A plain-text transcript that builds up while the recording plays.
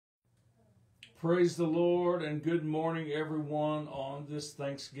Praise the Lord and good morning, everyone, on this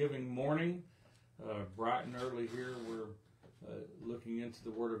Thanksgiving morning. Bright and early here, we're looking into the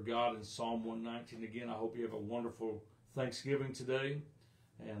Word of God in Psalm 119. Again, I hope you have a wonderful Thanksgiving today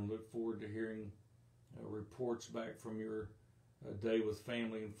and look forward to hearing reports back from your day with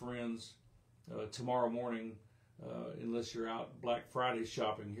family and friends tomorrow morning, unless you're out Black Friday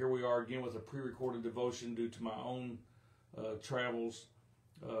shopping. Here we are again with a pre-recorded devotion due to my own travels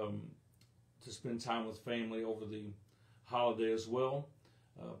to spend time with family over the holiday as well.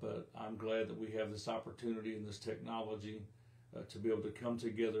 But I'm glad that we have this opportunity and this technology to be able to come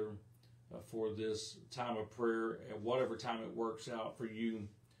together for this time of prayer at whatever time it works out for you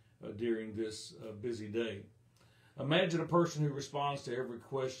during this busy day. Imagine a person who responds to every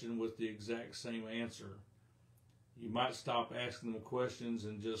question with the exact same answer. You might stop asking them questions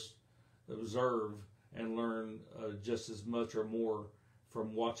and just observe and learn just as much or more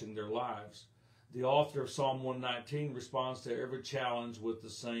from watching their lives. The author of Psalm 119 responds to every challenge with the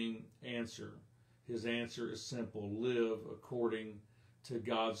same answer. His answer is simple: live according to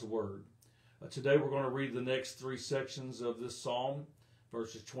God's Word. Today we're going to read the next three sections of this psalm,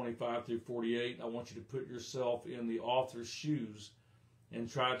 verses 25 through 48. I want you to put yourself in the author's shoes and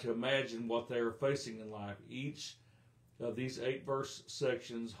try to imagine what they are facing in life. Each of these 8-verse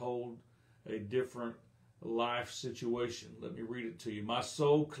sections hold a different life situation. Let me read it to you. My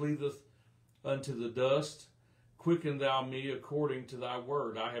soul cleaveth unto the dust. Quicken thou me according to thy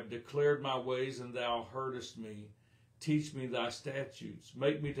word. I have declared my ways, and thou heardest me. Teach me thy statutes.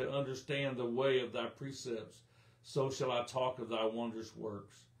 Make me to understand the way of thy precepts. So shall I talk of thy wondrous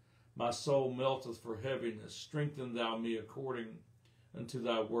works. My soul melteth for heaviness. Strengthen thou me according unto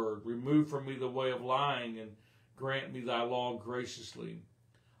thy word. Remove from me the way of lying, and grant me thy law graciously.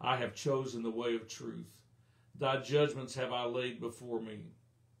 I have chosen the way of truth. Thy judgments have I laid before me.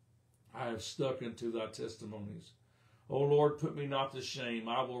 I have stuck unto thy testimonies. O Lord, put me not to shame.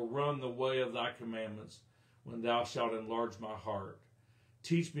 I will run the way of thy commandments when thou shalt enlarge my heart.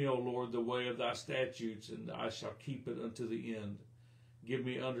 Teach me, O Lord, the way of thy statutes, and I shall keep it unto the end. Give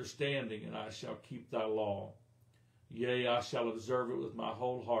me understanding, and I shall keep thy law. Yea, I shall observe it with my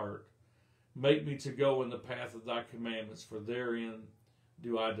whole heart. Make me to go in the path of thy commandments, for therein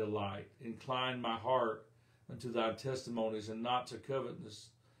do I delight. Incline my heart unto thy testimonies, and not to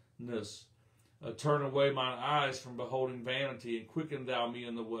covetousness. Turn away mine eyes from beholding vanity, and quicken thou me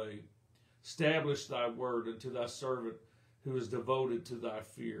in the way. Establish thy word unto thy servant who is devoted to thy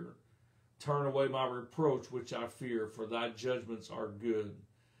fear. Turn away my reproach which I fear, for thy judgments are good.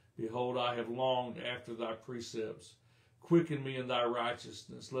 Behold, I have longed after thy precepts. Quicken me in thy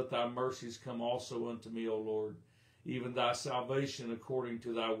righteousness. Let thy mercies come also unto me, O Lord, even thy salvation according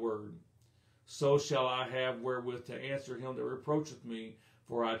to thy word. So shall I have wherewith to answer him that reproacheth me,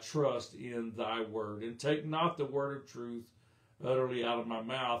 for I trust in thy word. And take not the word of truth utterly out of my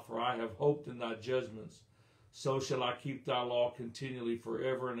mouth, for I have hoped in thy judgments. So shall I keep thy law continually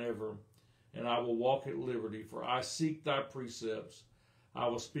forever and ever, and I will walk at liberty, for I seek thy precepts. I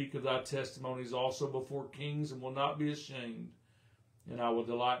will speak of thy testimonies also before kings, and will not be ashamed. And I will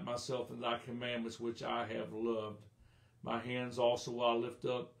delight myself in thy commandments, which I have loved. My hands also will I lift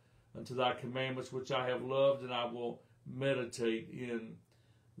up unto thy commandments, which I have loved, and I will meditate in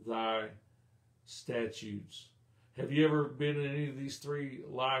thy statutes. Have you ever been in any of these three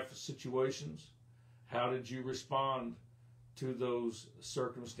life situations? How did you respond to those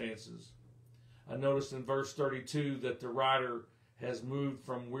circumstances? I noticed in verse 32 that the writer has moved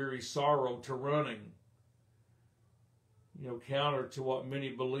from weary sorrow to running. Counter to what many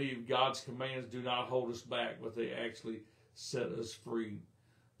believe, God's commands do not hold us back, but they actually set us free.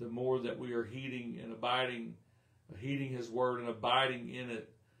 The more that we are heeding his word and abiding in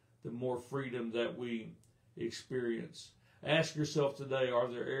it, the more freedom that we experience. Ask yourself today, are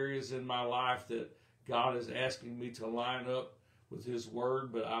there areas in my life that God is asking me to line up with his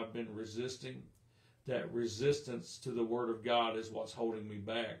word, but I've been resisting? That resistance to the word of God is what's holding me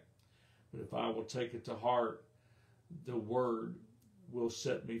back. But if I will take it to heart, the word will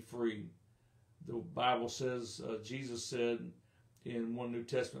set me free. The Bible says, Jesus said in one New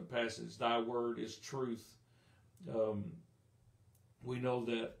Testament passage, thy word is truth. We know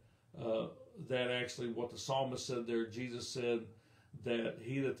that actually what the psalmist said there, Jesus said that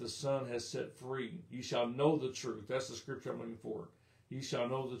he that the Son has set free, ye shall know the truth. That's the scripture I'm looking for. Ye shall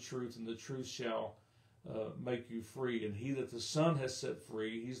know the truth, and the truth shall make you free. And he that the Son has set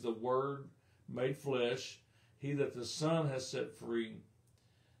free, he's the Word made flesh. He that the Son has set free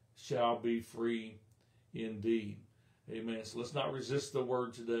shall be free indeed. Amen. So let's not resist the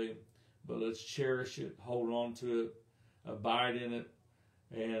word today, but let's cherish it, hold on to it, abide in it,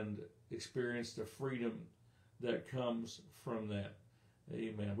 and experience the freedom that comes from that.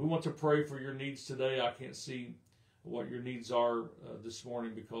 Amen. We want to pray for your needs today. I can't see what your needs are this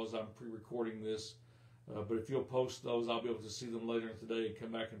morning because I'm pre-recording this. But if you'll post those, I'll be able to see them later today and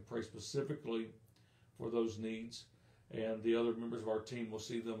come back and pray specifically for those needs. And the other members of our team will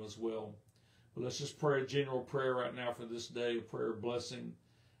see them as well. But let's just pray a general prayer right now for this day, a prayer of blessing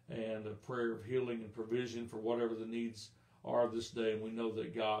and a prayer of healing and provision for whatever the needs are this day. And we know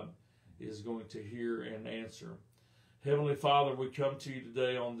that God is going to hear and answer. Heavenly Father, we come to you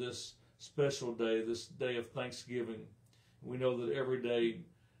today on this special day, this day of Thanksgiving. We know that every day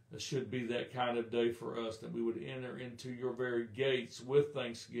should be that kind of day for us, that we would enter into your very gates with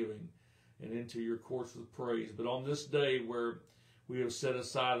thanksgiving and into your courts with praise. But on this day where we have set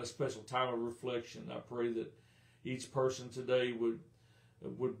aside a special time of reflection, I pray that each person today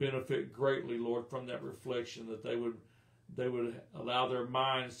would benefit greatly, Lord, from that reflection, that they would allow their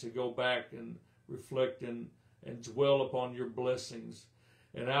minds to go back and reflect and dwell upon your blessings.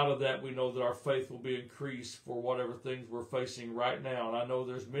 And out of that, we know that our faith will be increased for whatever things we're facing right now. And I know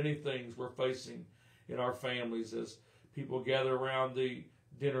there's many things we're facing in our families as people gather around the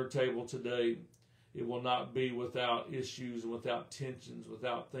dinner table today. It will not be without issues and without tensions,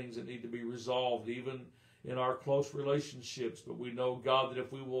 without things that need to be resolved, even in our close relationships. But we know, God, that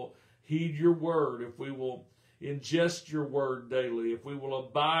if we will heed your word, if we will ingest your word daily, if we will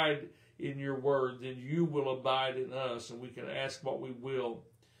abide in your word, then you will abide in us, and we can ask what we will,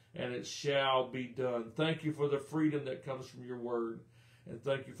 and it shall be done. Thank you for the freedom that comes from your word, and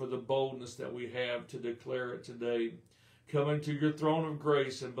thank you for the boldness that we have to declare it today. Coming to your throne of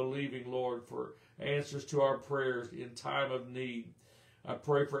grace and believing, Lord, for answers to our prayers in time of need. I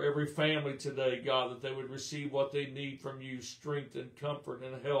pray for every family today, God, that they would receive what they need from you, strength and comfort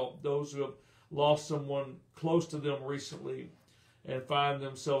and help. Those who have lost someone close to them recently and find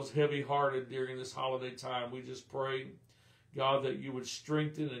themselves heavy-hearted during this holiday time, we just pray, God, that you would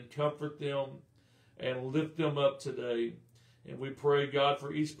strengthen and comfort them and lift them up today. And we pray, God,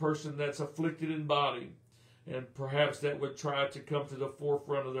 for each person that's afflicted in body, and perhaps that would try to come to the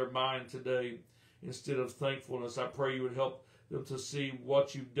forefront of their mind today instead of thankfulness. I pray you would help them to see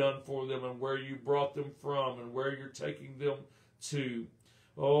what you've done for them and where you brought them from and where you're taking them to.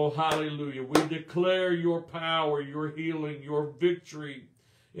 Oh, hallelujah. We declare your power, your healing, your victory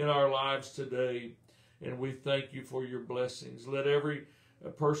in our lives today. And we thank you for your blessings. Let every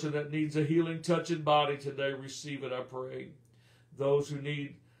person that needs a healing touch in body today receive it, I pray. Those who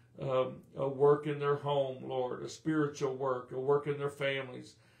need a work in their home, Lord, a spiritual work, a work in their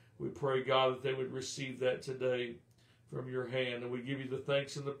families, we pray, God, that they would receive that today from your hand. And we give you the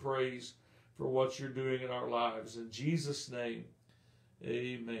thanks and the praise for what you're doing in our lives. In Jesus' name,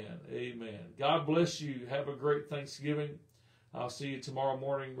 amen. Amen. God bless you. Have a great Thanksgiving. I'll see you tomorrow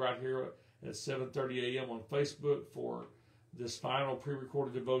morning right here at 7:30 a.m. on Facebook for this final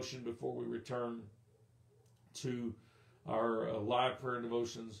pre-recorded devotion before we return to our live prayer and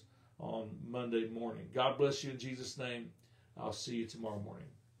devotions on Monday morning. God bless you in Jesus' name. I'll see you tomorrow morning.